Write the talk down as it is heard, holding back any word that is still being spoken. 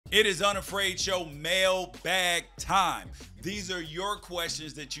It is Unafraid Show mailbag time. These are your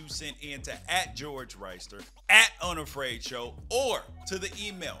questions that you sent in to @George Wrighster, @Unafraid Show, or to the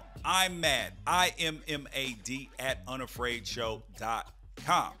email I'm mad, IMMAD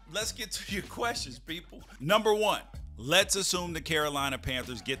 @unafraidshow.com. Let's get to your questions, people. Number one, let's assume the Carolina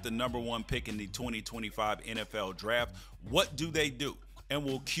Panthers get the number one pick in the 2025 NFL draft. What do they do? And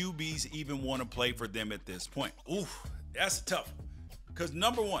will QBs even want to play for them at this point? Oof, that's a tough one. Because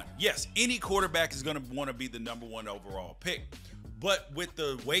number one, yes, any quarterback is going to want to be the number one overall pick. But with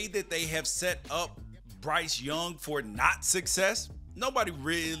the way that they have set up Bryce Young for not success, nobody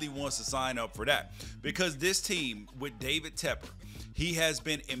really wants to sign up for that. Because this team with David Tepper, he has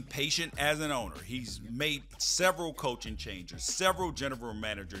been impatient as an owner. He's made several coaching changes, several general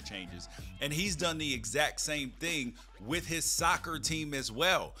manager changes, and he's done the exact same thing with his soccer team as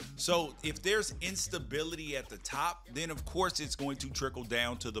well. So if there's instability at the top, then of course it's going to trickle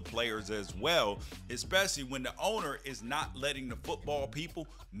down to the players as well, especially when the owner is not letting the football people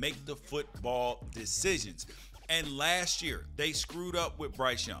make the football decisions. And last year, they screwed up with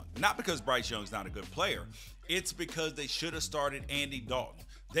Bryce Young. Not because Bryce Young's not a good player. It's because they should have started Andy Dalton.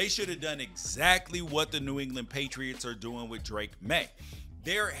 They should have done exactly what the New England Patriots are doing with Drake May.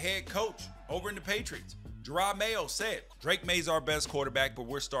 Their head coach over in the Patriots, Gerard Mayo, said, Drake May's our best quarterback, but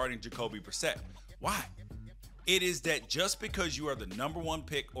we're starting Jacoby Brissett. Why? It is that just because you are the number one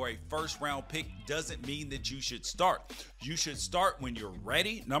pick or a first round pick doesn't mean that you should start. You should start when you're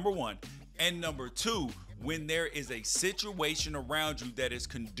ready, number one. And number two, when there is a situation around you that is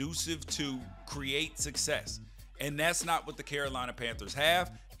conducive to create success. And that's not what the Carolina Panthers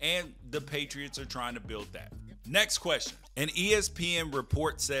have, and the Patriots are trying to build that. Next question. An ESPN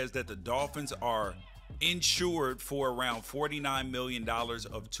report says that the Dolphins are insured for around $49 million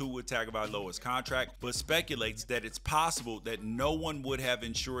of Tua Tagovailoa's contract, but speculates that it's possible that no one would have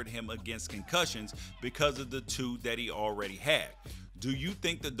insured him against concussions because of the two that he already had. Do you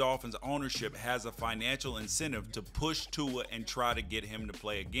think the Dolphins ownership has a financial incentive to push Tua and try to get him to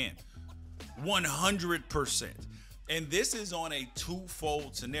play again? 100%. And this is on a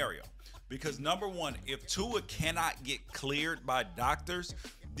twofold scenario. Because number one, if Tua cannot get cleared by doctors,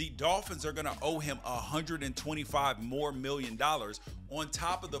 the Dolphins are going to owe him $125 million more on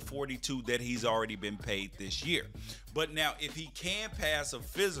top of the 42 that he's already been paid this year. But now, if he can pass a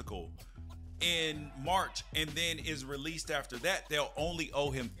physical in March and then is released after that, they'll only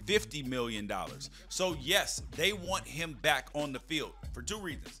owe him $50 million. So yes, they want him back on the field for two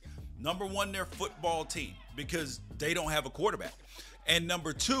reasons. Number one, their football team, because they don't have a quarterback. And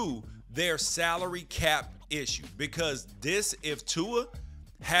number two, their salary cap issue, because if Tua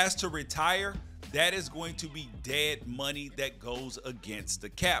has to retire, that is going to be dead money that goes against the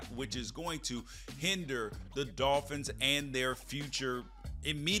cap, which is going to hinder the Dolphins and their future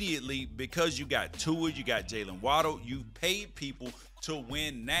immediately, because you got Tua, you got Jalen Waddle, you paid people to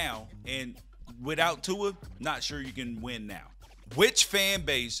win now, and without Tua, not sure you can win now. Which fan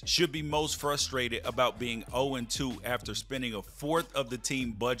base should be most frustrated about being 0-2 after spending a fourth of the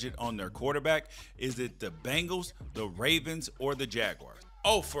team budget on their quarterback? Is it the Bengals, the Ravens, or the Jaguars?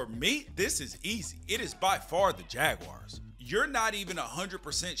 Oh, for me, this is easy. It is by far the Jaguars. You're not even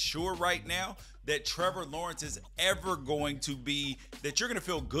 100% sure right now that Trevor Lawrence is ever going to be, that you're going to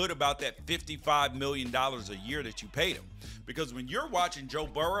feel good about that $55 million a year that you paid him. Because when you're watching Joe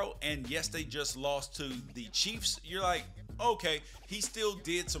Burrow, and yes, they just lost to the Chiefs, you're like, okay, he still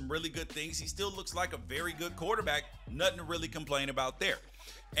did some really good things. He still looks like a very good quarterback. Nothing to really complain about there.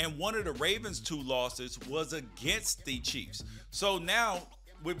 And one of the Ravens' two losses was against the Chiefs. So now,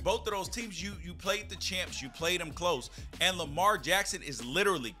 with both of those teams, you played the champs, you played them close, and Lamar Jackson is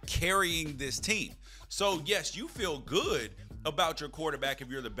literally carrying this team. So yes, you feel good about your quarterback if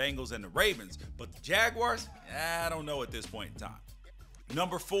you're the Bengals and the Ravens, but the Jaguars, I don't know at this point in time.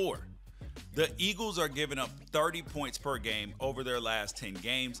 Number 4, the Eagles are giving up 30 points per game over their last 10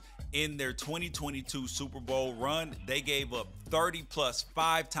 games. In their 2022 Super Bowl run, they gave up 30 plus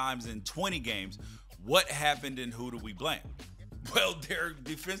 5 times in 20 games. What happened, and who do we blame? Well, their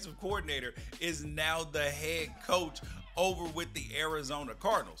defensive coordinator is now the head coach over with the Arizona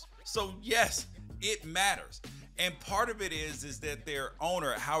Cardinals. So yes, it matters. And part of it is that their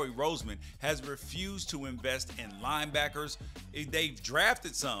owner, Howie Roseman, has refused to invest in linebackers. They've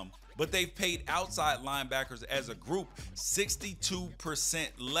drafted some, but they've paid outside linebackers as a group 62%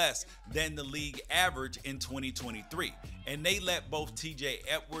 less than the league average in 2023. And they let both TJ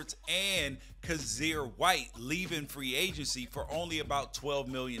Edwards and Kazir White leave in free agency for only about $12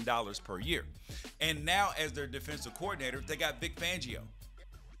 million per year. And now, as their defensive coordinator, they got Vic Fangio.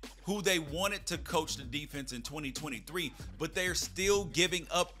 who they wanted to coach the defense in 2023, but they're still giving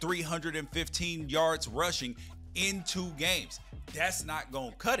up 315 yards rushing in 2 games. That's not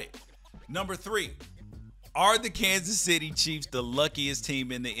going to cut it. Number 3, are the Kansas City Chiefs the luckiest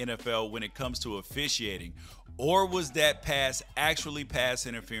team in the NFL when it comes to officiating, or was that pass actually pass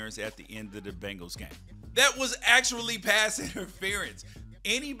interference at the end of the Bengals game? That was actually pass interference.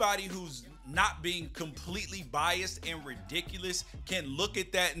 Anybody who's not being completely biased and ridiculous can look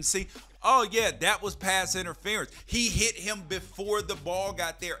at that and see, oh yeah, that was pass interference. He hit him before the ball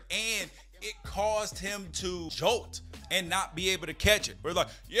got there, and it caused him to jolt and not be able to catch it. We're like,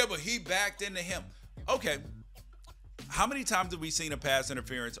 yeah, but he backed into him. Okay, how many times have we seen a pass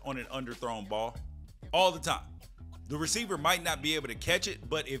interference on an underthrown ball? All the time. The receiver might not be able to catch it,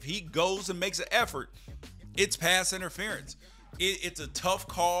 but if he goes and makes an effort, it's pass interference. It's a tough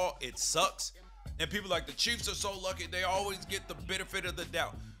call. It sucks. And people are like, the Chiefs are so lucky. They always get the benefit of the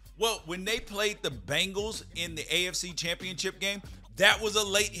doubt. Well, when they played the Bengals in the AFC Championship game, that was a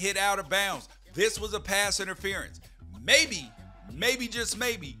late hit out of bounds. This was a pass interference. Maybe, just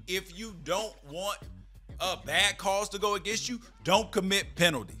maybe, if you don't want bad calls to go against you, don't commit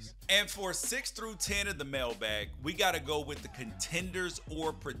penalties. And for 6 through 10 of the mailbag, we got to go with the contenders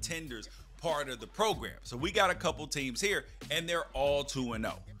or pretenders part of the program. So we got a couple teams here, and they're all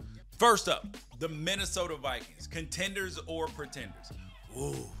 2-0. First up, the Minnesota Vikings, contenders or pretenders.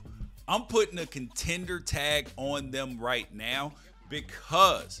 Ooh, I'm putting a contender tag on them right now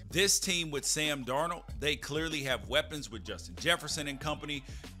because this team with Sam Darnold, they clearly have weapons with Justin Jefferson and company,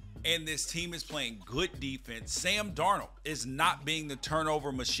 and this team is playing good defense. Sam Darnold is not being the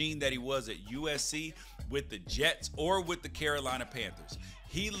turnover machine that he was at USC with the Jets or with the Carolina Panthers.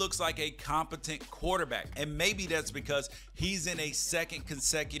 He looks like a competent quarterback, and maybe that's because he's in a second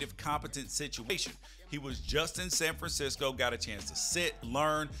consecutive competent situation. He was just in San Francisco, got a chance to sit,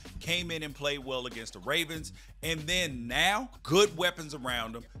 learn, came in and played well against the Ravens, and then now, good weapons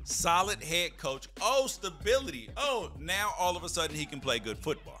around him, solid head coach, stability. Now all of a sudden he can play good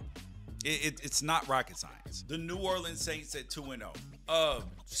football. It's not rocket science. The New Orleans Saints at 2-0.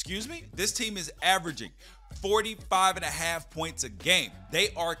 This team is averaging 45.5 points a game.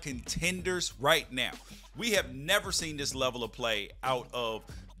 They are contenders right now. We have never seen this level of play out of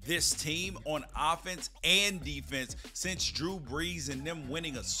this team on offense and defense since Drew Brees and them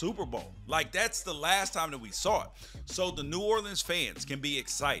winning a Super Bowl. Like, that's the last time that we saw it. So the New Orleans fans can be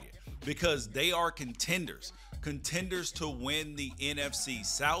excited because they are contenders to win the NFC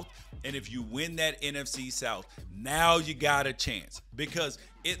South. And if you win that NFC South, now you got a chance, because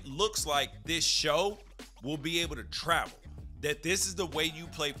it looks like this show will be able to travel. That this is the way you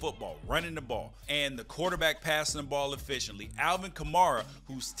play football, running the ball, and the quarterback passing the ball efficiently. Alvin Kamara,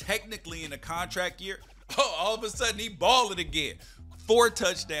 who's technically in a contract year, all of a sudden he balling again. 4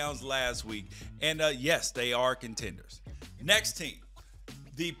 touchdowns last week. And yes, they are contenders. Next team,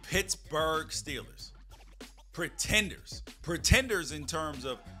 the Pittsburgh Steelers. Pretenders in terms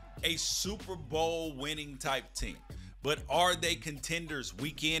of a Super Bowl winning type team. But are they contenders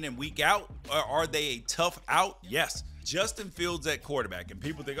week in and week out? Or are they a tough out? Yes. Justin Fields at quarterback. And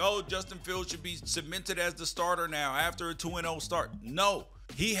people think, Justin Fields should be cemented as the starter now after a 2-0 start. No,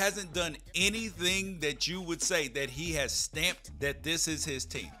 he hasn't done anything that you would say that he has stamped that this is his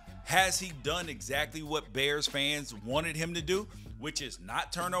team. Has he done exactly what Bears fans wanted him to do, which is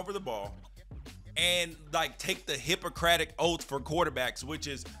not turn over the ball and take the Hippocratic oath for quarterbacks, which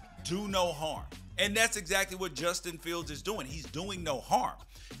is do no harm. And that's exactly what Justin Fields is doing. He's doing no harm.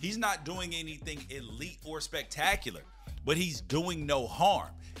 He's not doing anything elite or spectacular, but he's doing no harm.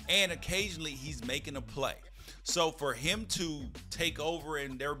 And occasionally he's making a play. So for him to take over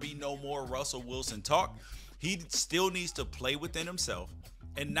and there be no more Russell Wilson talk, he still needs to play within himself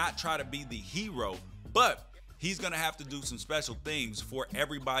and not try to be the hero, but he's going to have to do some special things for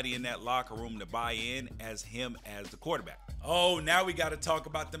everybody in that locker room to buy in as him as the quarterback. Now we got to talk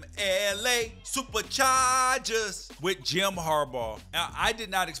about them LA Superchargers with Jim Harbaugh. Now, I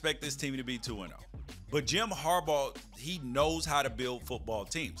did not expect this team to be 2-0, but Jim Harbaugh, he knows how to build football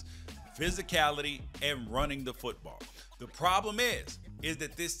teams, physicality and running the football. The problem is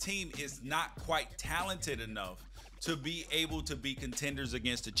that this team is not quite talented enough to be able to be contenders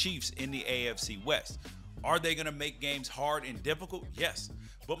against the Chiefs in the AFC West. Are they going to make games hard and difficult? Yes.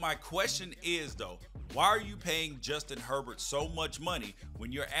 But my question is, though, why are you paying Justin Herbert so much money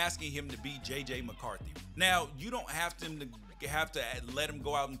when you're asking him to be J.J. McCarthy? Now, you don't have to let him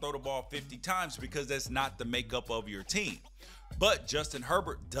go out and throw the ball 50 times because that's not the makeup of your team. But Justin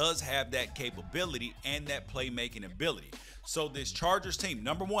Herbert does have that capability and that playmaking ability. So this Chargers team,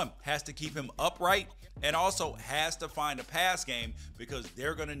 number one, has to keep him upright and also has to find a pass game because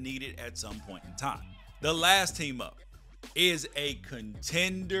they're going to need it at some point in time. The last team up is a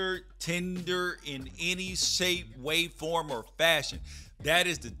contender in any shape, way, form, or fashion. That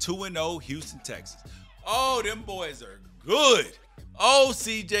is the 2-0 Houston Texans. Oh, them boys are good. Oh,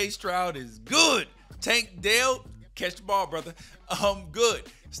 CJ Stroud is good. Tank Dell, catch the ball, brother. Good.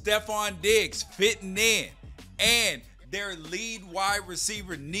 Stephon Diggs fitting in. And their lead wide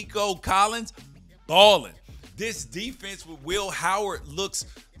receiver, Nico Collins, balling. This defense with Will Howard looks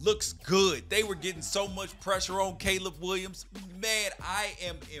good. They were getting so much pressure on Caleb Williams. Man, I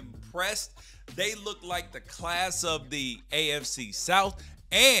am impressed. They look like the class of the AFC South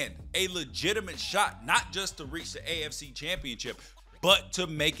and a legitimate shot, not just to reach the AFC Championship, but to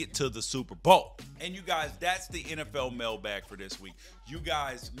make it to the Super Bowl. And you guys, that's the NFL mailbag for this week. You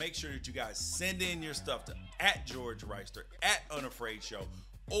guys, make sure that you guys send in your stuff to @George Wrighster, @Unafraid Show,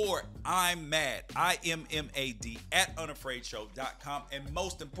 or I'm mad, IMMAD, @unafraidshow.com. And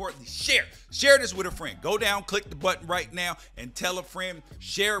most importantly, share this with a friend. Go down, click the button right now and tell a friend,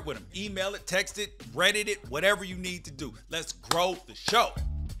 share it with them. Email it, text it, Reddit it, whatever you need to do. Let's grow the show.